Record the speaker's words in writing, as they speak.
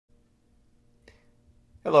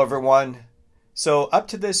Hello everyone. So up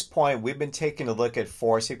to this point, we've been taking a look at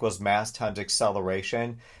force equals mass times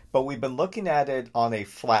acceleration, but we've been looking at it on a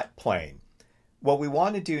flat plane. What we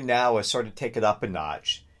want to do now is sort of take it up a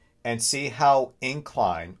notch and see how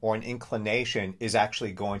incline or an inclination is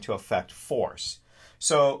actually going to affect force.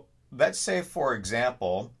 So let's say, for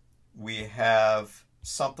example, we have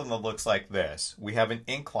something that looks like this. We have an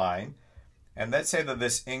incline, and let's say that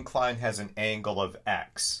this incline has an angle of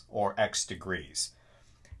x or x degrees.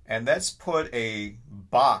 And let's put a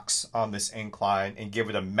box on this incline and give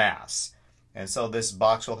it a mass. And so this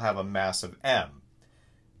box will have a mass of m.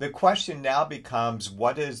 The question now becomes,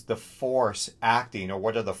 what is the force acting, or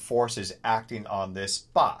what are the forces acting on this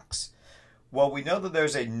box? Well, we know that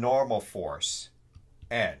there's a normal force,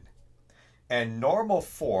 N. And normal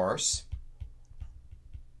force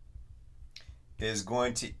is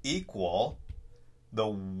going to equal the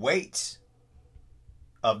weight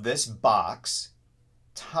of this box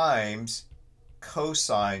times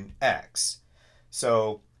cosine x.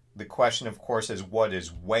 So the question, of course, is what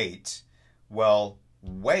is weight? Well,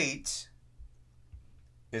 weight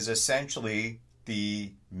is essentially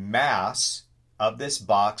the mass of this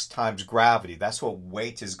box times gravity. That's what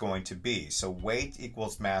weight is going to be. So weight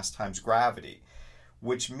equals mass times gravity,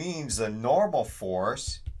 which means the normal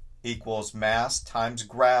force equals mass times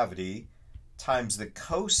gravity times the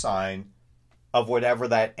cosine of whatever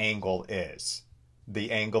that angle is,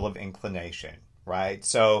 the angle of inclination, right?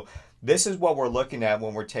 So this is what we're looking at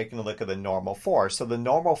when we're taking a look at the normal force. So the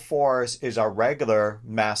normal force is our regular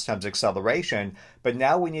mass times acceleration, but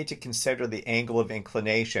now we need to consider the angle of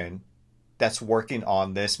inclination that's working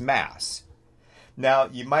on this mass. Now,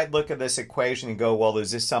 you might look at this equation and go, well,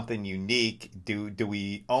 is this something unique? Do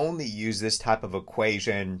we only use this type of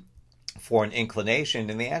equation for an inclination?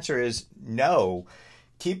 And the answer is no.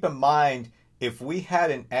 Keep in mind, if we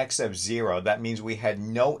had an x of 0, that means we had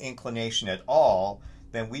no inclination at all,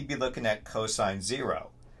 then we'd be looking at cosine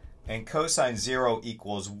 0. And cosine 0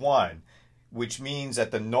 equals 1, which means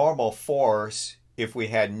that the normal force, if we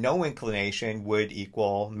had no inclination, would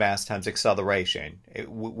equal mass times acceleration,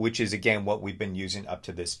 which is, again, what we've been using up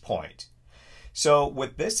to this point. So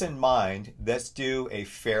with this in mind, let's do a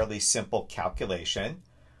fairly simple calculation.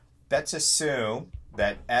 Let's assume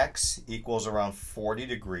that x equals around 40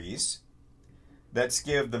 degrees. Let's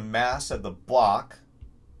give the mass of the block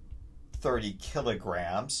 30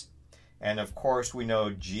 kilograms. And of course, we know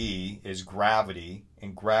G is gravity,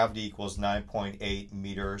 and gravity equals 9.8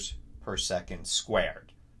 meters per second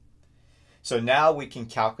squared. So now we can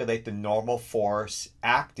calculate the normal force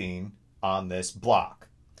acting on this block.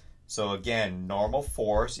 So again, normal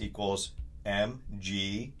force equals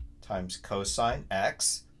mg times cosine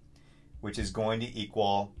x, which is going to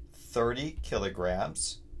equal 30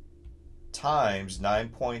 kilograms times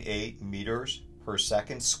 9.8 meters per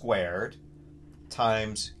second squared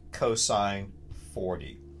times cosine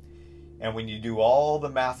 40. And when you do all the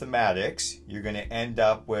mathematics, you're going to end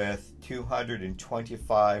up with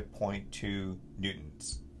 225.2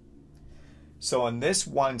 newtons. So in this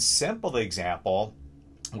one simple example,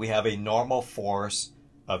 we have a normal force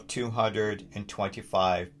of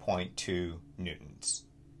 225.2 newtons.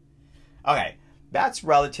 Okay, that's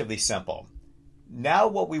relatively simple. Now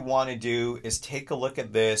what we want to do is take a look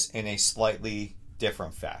at this in a slightly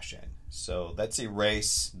different fashion. So let's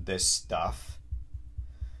erase this stuff.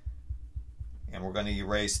 And we're going to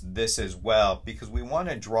erase this as well, because we want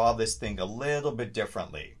to draw this thing a little bit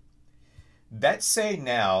differently. Let's say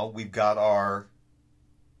now we've got our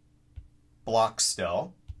block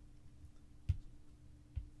still.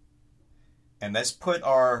 And let's put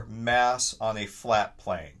our mass on a flat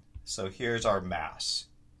plane. So here's our mass.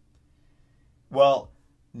 Well,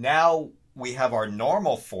 now we have our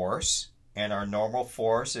normal force, and our normal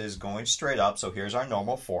force is going straight up. So here's our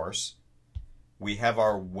normal force. We have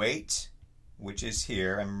our weight, which is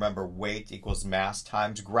here. And remember, weight equals mass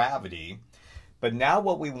times gravity. But now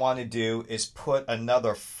what we want to do is put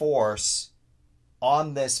another force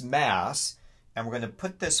on this mass. And we're going to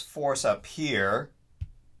put this force up here.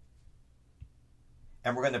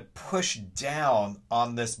 And we're going to push down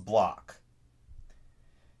on this block.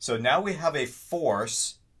 So now we have a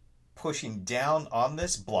force pushing down on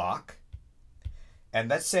this block. And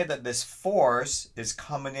let's say that this force is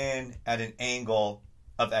coming in at an angle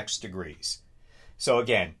of x degrees. So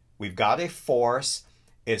again, we've got a force,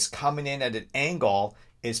 it's coming in at an angle,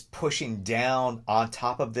 is pushing down on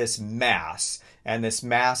top of this mass, and this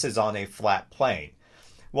mass is on a flat plane.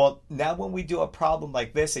 Well, now when we do a problem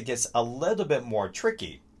like this, it gets a little bit more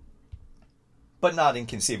tricky, but not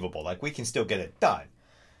inconceivable. Like, we can still get it done.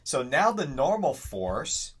 So now the normal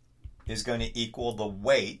force is going to equal the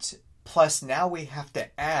weight Plus now we have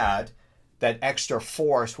to add that extra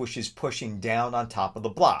force which is pushing down on top of the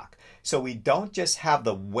block. So we don't just have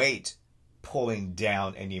the weight pulling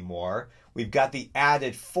down anymore. We've got the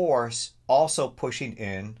added force also pushing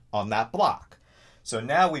in on that block. So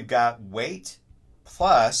now we've got weight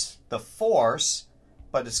plus the force,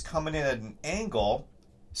 but it's coming in at an angle.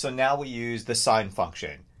 So now we use the sine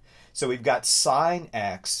function. So we've got sine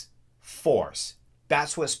x force.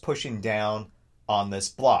 That's what's pushing down on this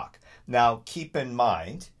block. Now keep in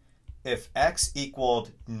mind, if x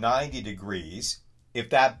equaled 90 degrees, if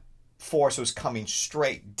that force was coming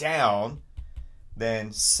straight down,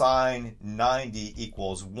 then sine 90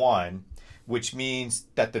 equals 1, which means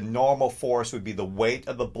that the normal force would be the weight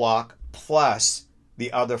of the block plus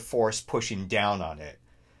the other force pushing down on it.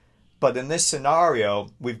 But in this scenario,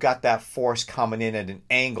 we've got that force coming in at an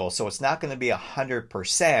angle, so it's not going to be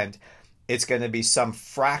 100%. It's going to be some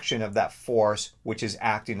fraction of that force which is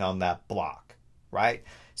acting on that block, right?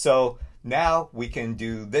 So now we can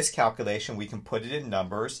do this calculation. We can put it in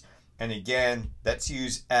numbers. And again, let's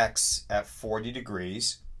use x at 40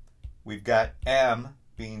 degrees. We've got m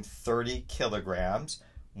being 30 kilograms.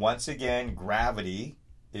 Once again, gravity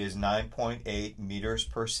is 9.8 meters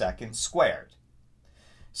per second squared.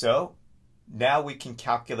 So now we can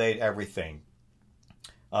calculate everything.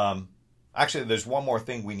 Actually, there's one more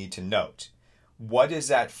thing we need to note. What is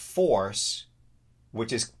that force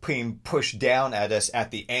which is being pushed down at us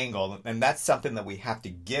at the angle? And that's something that we have to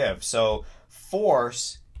give. So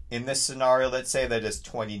force in this scenario, let's say that is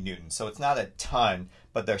 20 newtons. So it's not a ton,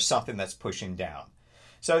 but there's something that's pushing down.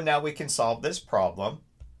 So now we can solve this problem.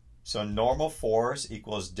 So normal force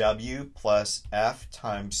equals W plus F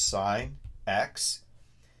times sine x,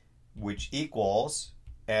 which equals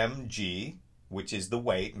mg, which is the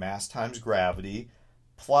weight, mass times gravity,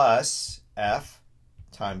 plus F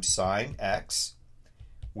times sine x,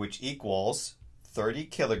 which equals 30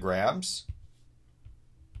 kilograms,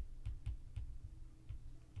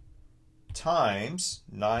 times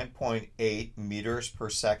 9.8 meters per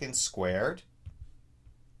second squared,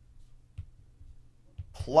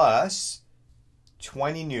 plus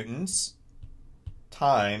 20 newtons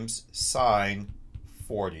times sine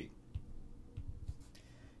 40.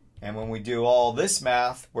 And when we do all this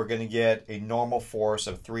math, we're going to get a normal force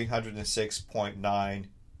of 306.9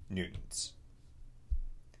 newtons.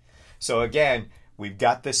 So again, we've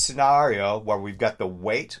got this scenario where we've got the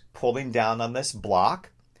weight pulling down on this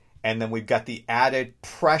block, and then we've got the added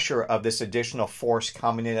pressure of this additional force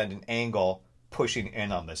coming in at an angle pushing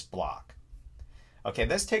in on this block. Okay,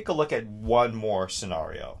 let's take a look at one more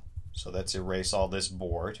scenario. So let's erase all this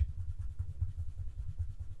board.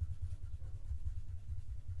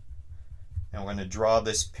 And we're going to draw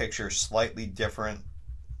this picture slightly different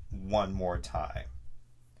one more time.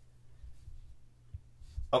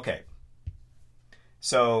 Okay,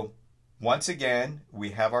 so once again, we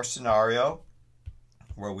have our scenario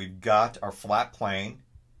where we've got our flat plane.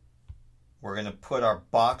 We're going to put our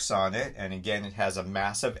box on it, and again, it has a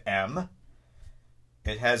mass of m.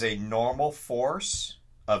 It has a normal force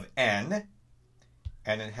of n,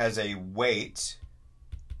 and it has a weight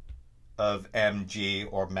of mg,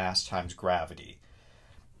 or mass times gravity.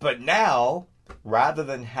 But now, rather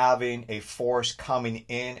than having a force coming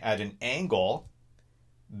in at an angle,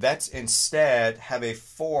 let's instead have a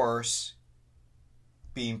force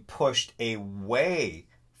being pushed away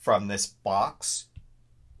from this box,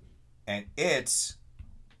 and it's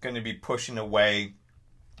going to be pushing away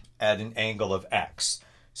at an angle of x.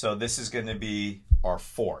 So this is going to be our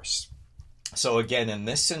force. So again, in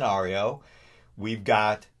this scenario, we've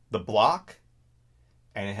got the block,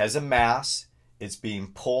 and it has a mass. It's being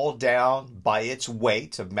pulled down by its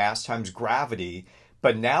weight of mass times gravity.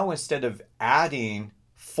 But now, instead of adding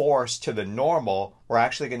force to the normal, we're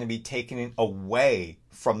actually going to be taking it away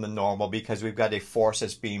from the normal because we've got a force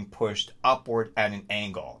that's being pushed upward at an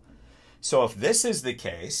angle. So if this is the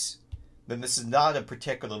case, then this is not a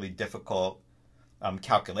particularly difficult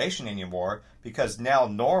calculation anymore, because now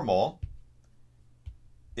normal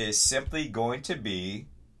is simply going to be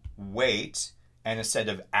weight, and instead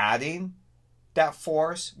of adding that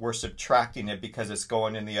force, we're subtracting it because it's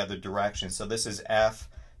going in the other direction. So this is F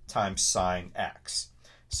times sine x.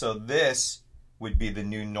 So this would be the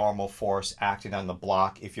new normal force acting on the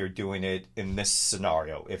block if you're doing it in this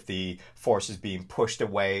scenario, if the force is being pushed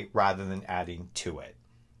away rather than adding to it.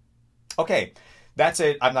 Okay, that's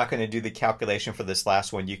it. I'm not going to do the calculation for this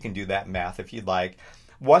last one. You can do that math if you'd like.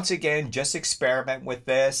 Once again, just experiment with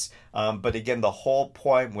this. But again, the whole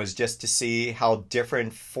point was just to see how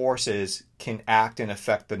different forces can act and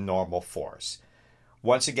affect the normal force.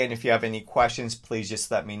 Once again, if you have any questions, please just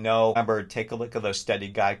let me know. Remember, take a look at those study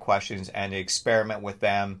guide questions and experiment with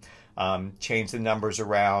them. Change the numbers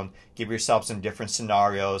around, give yourself some different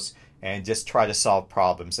scenarios, and just try to solve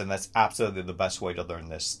problems. And that's absolutely the best way to learn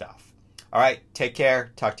this stuff. All right, take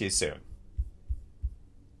care. Talk to you soon.